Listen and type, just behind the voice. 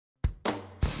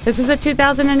This is a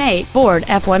 2008 Ford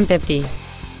F-150.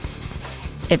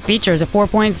 It features a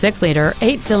 4.6-liter,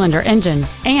 8-cylinder engine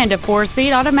and a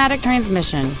 4-speed automatic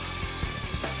transmission.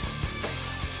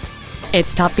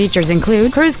 Its top features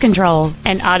include cruise control,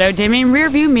 an auto-dimming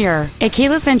rear-view mirror, a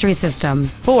keyless entry system,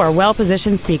 4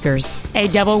 well-positioned speakers, a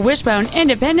double wishbone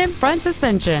independent front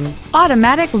suspension,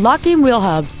 automatic locking wheel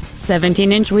hubs,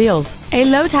 17-inch wheels, a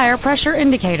low tire pressure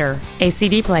indicator, a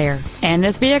CD player, and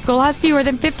this vehicle has fewer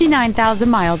than 59,000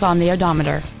 miles on the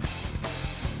odometer.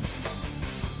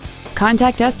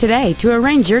 Contact us today to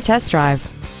arrange your test drive.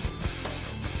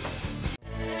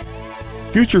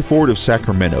 Future Ford of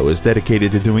Sacramento is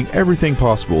dedicated to doing everything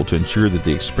possible to ensure that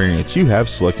the experience you have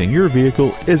selecting your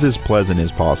vehicle is as pleasant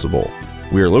as possible.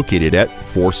 We are located at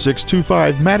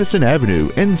 4625 Madison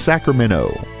Avenue in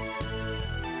Sacramento.